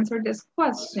to answer this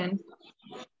question.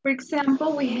 For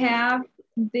example, we have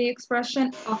the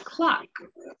expression o'clock.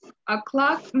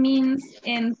 O'clock means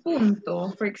en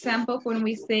punto. For example, when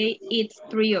we say it's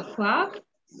 3 o'clock,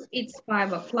 it's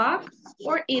 5 o'clock,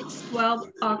 or it's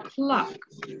 12 o'clock.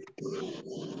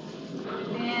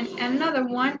 And another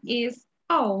one is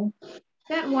oh.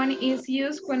 That one is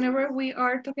used whenever we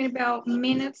are talking about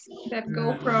minutes that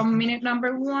go from minute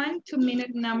number 1 to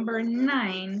minute number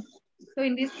 9. So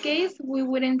in this case, we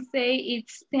wouldn't say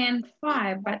it's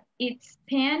 10:05, but it's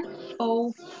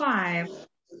 10:05.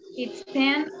 It's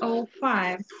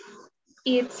 10:05.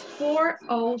 It's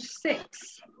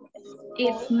 4:06.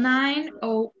 It's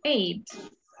 9:08.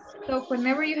 So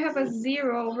whenever you have a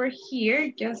 0 over here,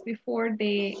 just before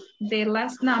the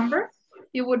last number,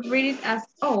 you would read it as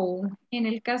O. En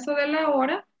el caso de la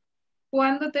hora,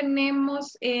 cuando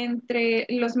tenemos entre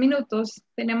los minutos,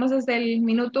 tenemos desde el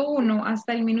minuto 1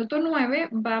 hasta el minuto 9,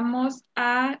 vamos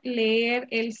a leer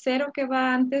el 0 que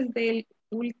va antes de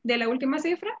la última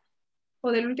cifra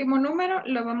o del último número,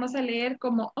 lo vamos a leer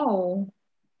como O.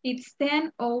 It's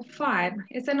 10:05.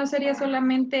 Ese no sería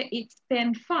solamente it's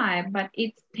 10:05, but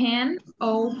it's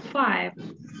 10:05.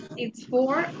 It's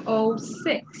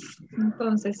 4:06.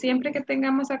 Entonces, siempre que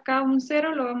tengamos acá un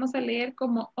 0, lo vamos a leer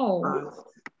como O.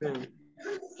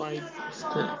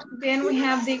 Then we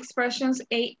have the expressions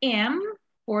AM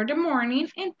for the morning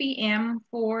and PM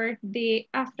for the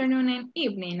afternoon and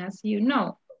evening, as you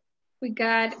know. We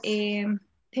got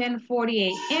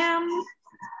 10:40 a.m.,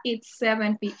 it's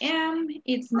 7 p.m.,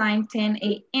 it's 9:10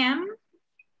 a.m.,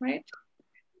 right?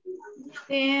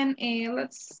 Then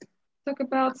let's talk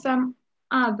about some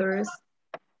others.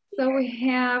 So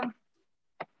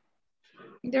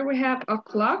there we have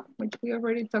o'clock, which we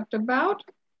already talked about,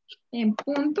 en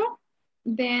punto.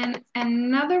 Then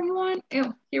another one,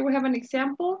 here we have an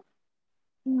example.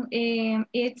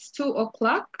 It's 2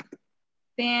 o'clock.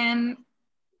 Then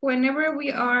whenever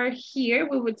we are here,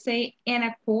 we would say en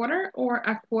a quarter or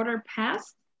a quarter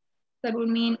past. That would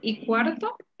mean y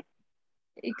cuarto.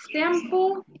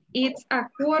 Example, it's a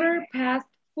quarter past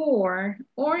 4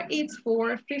 or it's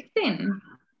 4:15.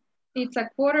 It's a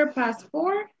quarter past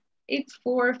 4, it's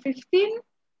 4:15,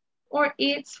 or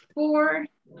it's 4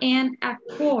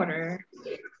 1/4.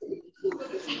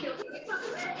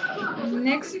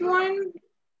 Next one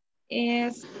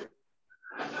is,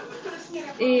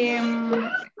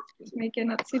 I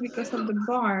cannot see because of the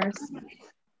bars.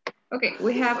 Okay,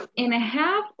 we have in a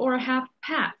half or half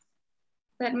past.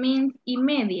 That means y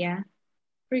media.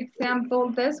 For example,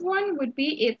 this one would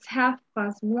be it's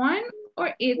 1:30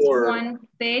 or it's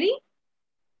 1:30.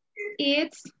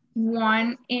 It's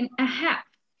 1:30.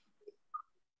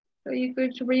 So you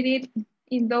could read it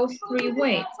in those three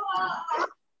ways.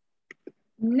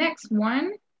 Next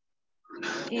one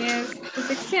is this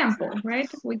example, right?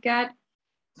 We got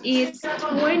it's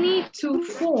 20 to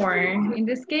 4. In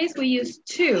this case, we use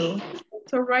 2.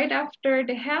 So right after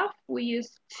the half, we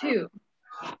use 2.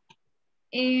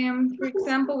 And for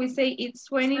example, we say it's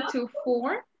 20 to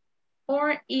 4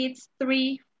 or it's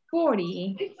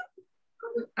 3:40.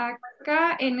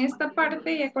 Acá en esta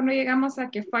parte, ya cuando llegamos a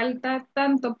que falta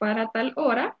tanto para tal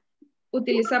hora,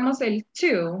 utilizamos el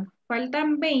 2.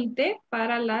 Faltan 20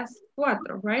 para las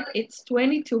 4, right? It's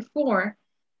 20 to 4.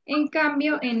 En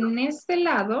cambio, en este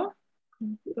lado,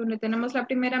 donde tenemos la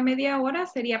primera media hora,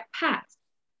 sería past.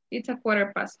 It's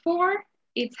 4:15.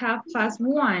 It's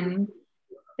 1:30.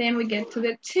 Then we get to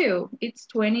the 2. It's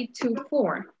 20 to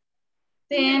 4.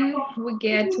 Then we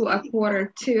get to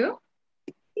 1:45.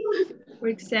 For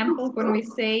example, when we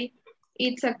say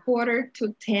it's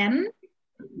 9:45,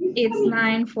 it's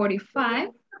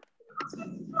 9:45.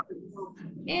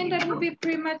 And that will be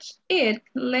pretty much it.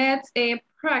 Let's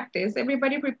practice.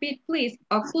 Everybody repeat, please.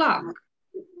 O'clock.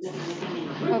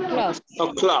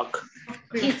 O'clock.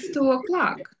 It's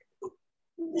 2:00.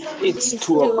 It's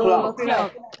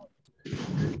 2:00.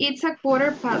 It's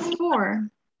 4:15.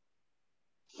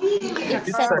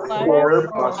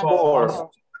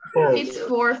 It's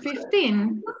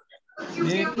 4:15.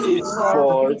 It's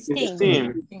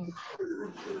 4:15.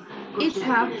 It's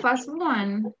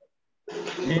 4:15.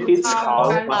 It's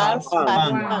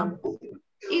 1:30.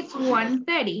 It's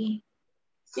 1:30.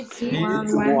 It's 1:30. It's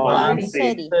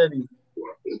 1:30.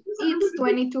 It's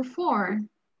 20 to 4.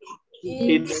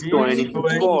 It's 20 to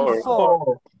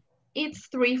 4. It's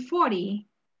 3:40.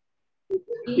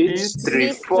 It's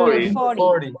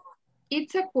 3:40.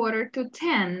 It's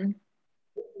 9:45.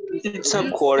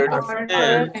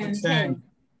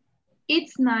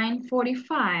 It's 9:45. It's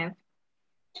 9:45.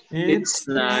 It's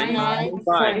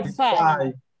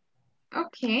 9:45.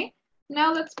 Okay,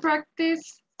 now let's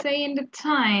practice saying the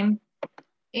time.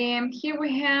 And here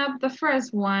we have the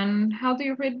first one. How do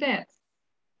you read this?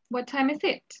 What time is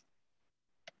it?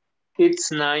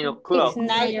 It's 9 o'clock. It's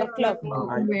 9 o'clock.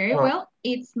 Very well,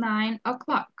 it's 9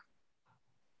 o'clock.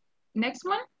 Next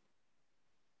one.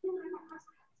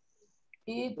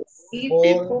 It's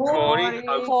 4:30.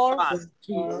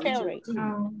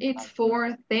 It's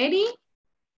 4:30.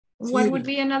 What would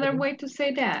be another way to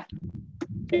say that?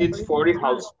 It's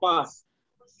 40:30.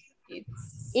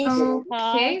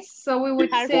 Okay, so we would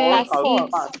say it's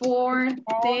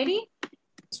 4:30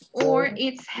 or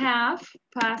it's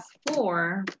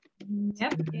 4:30.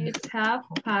 Yep, it's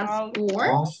 4:30.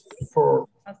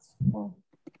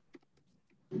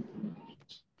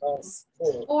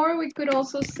 Or we could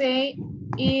also say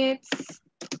it's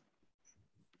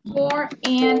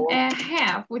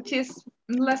 4:30, which is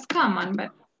less common,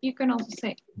 but you can also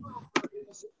say.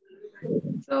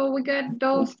 So we got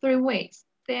those three ways.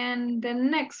 Then the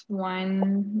next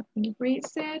one, let me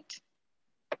reset.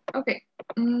 Okay,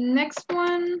 next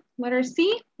one, letter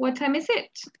C. What time is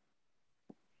it?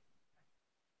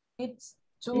 It's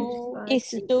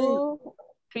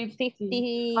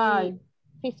 2:55.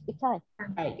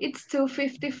 It's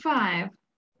 2:55.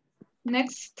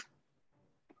 Next.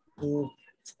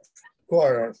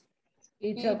 2:15.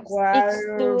 It's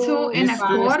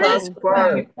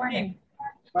 2:15.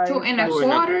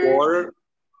 2:15.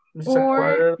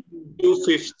 Or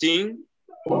 2:15.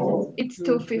 It's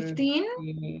 2:15.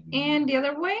 And the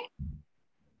other way?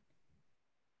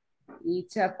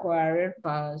 It's 2:15.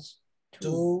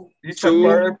 It's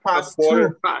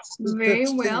 2:15. Very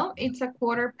well. It's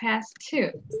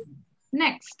 2:15.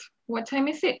 Next, what time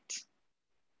is it?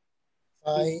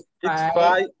 It's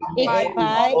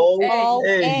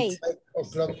 5:08.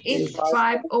 It's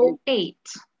 5:08.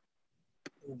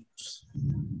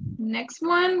 Next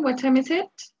one, what time is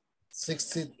it?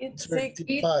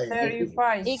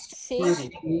 6:35.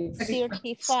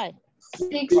 6:35.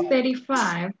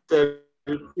 6:35.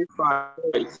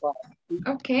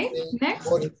 Okay, next.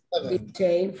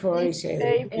 8:47.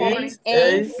 It's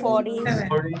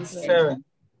 8:47.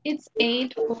 It's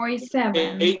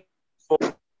 8:47.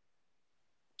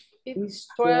 It's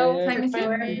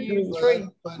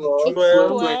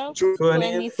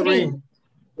 12:23.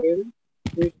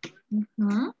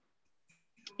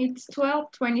 It's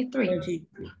 12:23.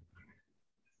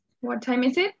 What time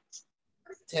is it?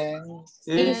 10.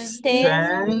 It's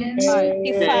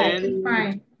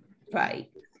 10:35.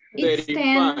 It's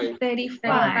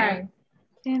 10:35.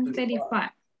 10:35.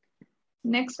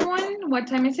 Next one, what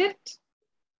time is it?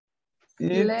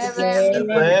 It's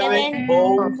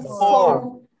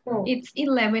 11:04. It's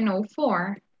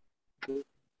 11:04.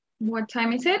 What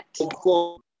time is it?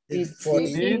 It's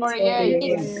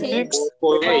 6:48.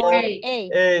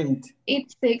 6:48.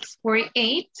 It's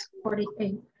 6:48.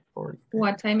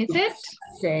 What time is it?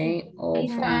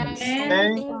 10:05.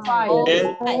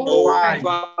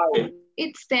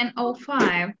 It's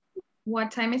 10:05.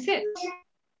 What time is it?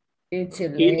 It's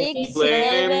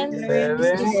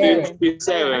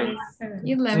 11:57.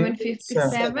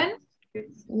 11:57.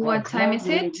 What time is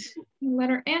it?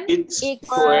 Letter N? It's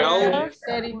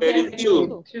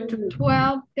 12:32.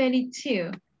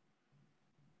 12:32.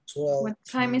 What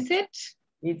time is it?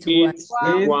 It's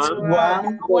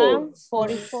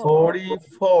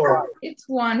 1:44. It's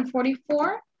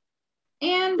 1:44.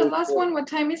 And the last one, what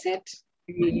time is it?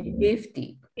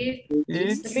 3:50.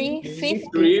 It's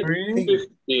 3:50.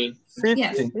 3:50.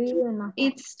 Yes,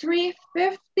 it's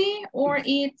 3:50 or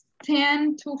it's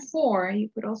 10 to 4. You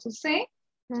could also say.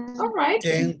 All right.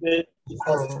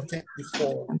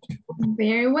 10:24.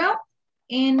 Very well.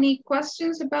 Any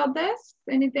questions about this?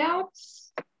 Any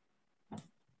doubts?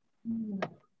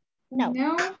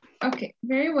 No? Okay,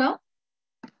 very well.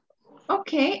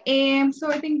 Okay,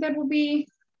 so I think that will be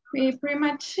pretty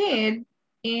much it.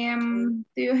 Do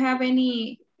you have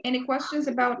any questions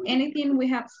about anything we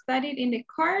have studied in the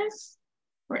course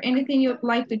or anything you'd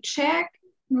like to check?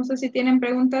 No sé si tienen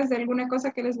preguntas de alguna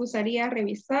cosa que les gustaría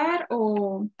revisar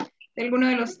o de alguno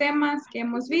de los temas que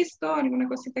hemos visto, alguna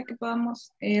cosita que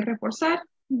podamos reforzar.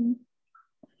 You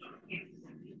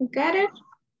got it?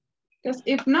 Because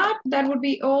if not, that would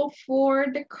be all for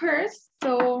the course.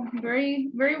 So very,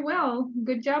 very well.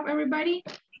 Good job, everybody.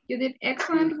 You did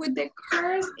excellent with the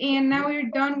course, and now you're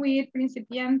done with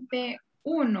Principiante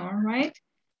 1, right?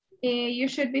 You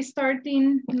should be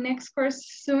starting next course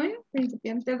soon,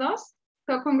 Principiante 2.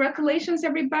 So congratulations,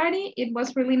 everybody. It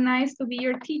was really nice to be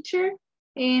your teacher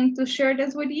and to share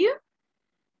this with you.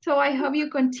 So I hope you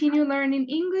continue learning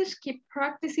English. Keep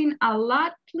practicing a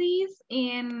lot, please.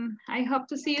 And I hope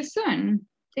to see you soon.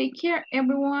 Take care,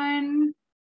 everyone.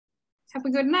 Have a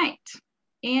good night.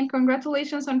 And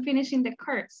congratulations on finishing the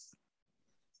course.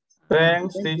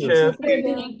 Thanks, teacher.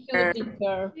 Thank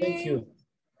you.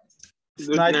 It's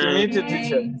nice to meet you,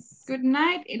 teacher. Good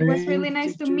night. It was really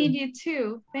nice to meet you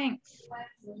too. Thanks.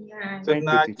 Good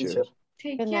night, teacher.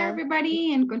 Take care,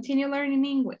 everybody, and continue learning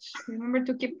English. Remember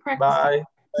to keep practicing. Bye.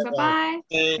 Bye-bye.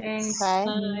 Thanks.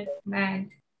 Bye.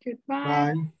 Goodbye.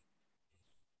 Bye.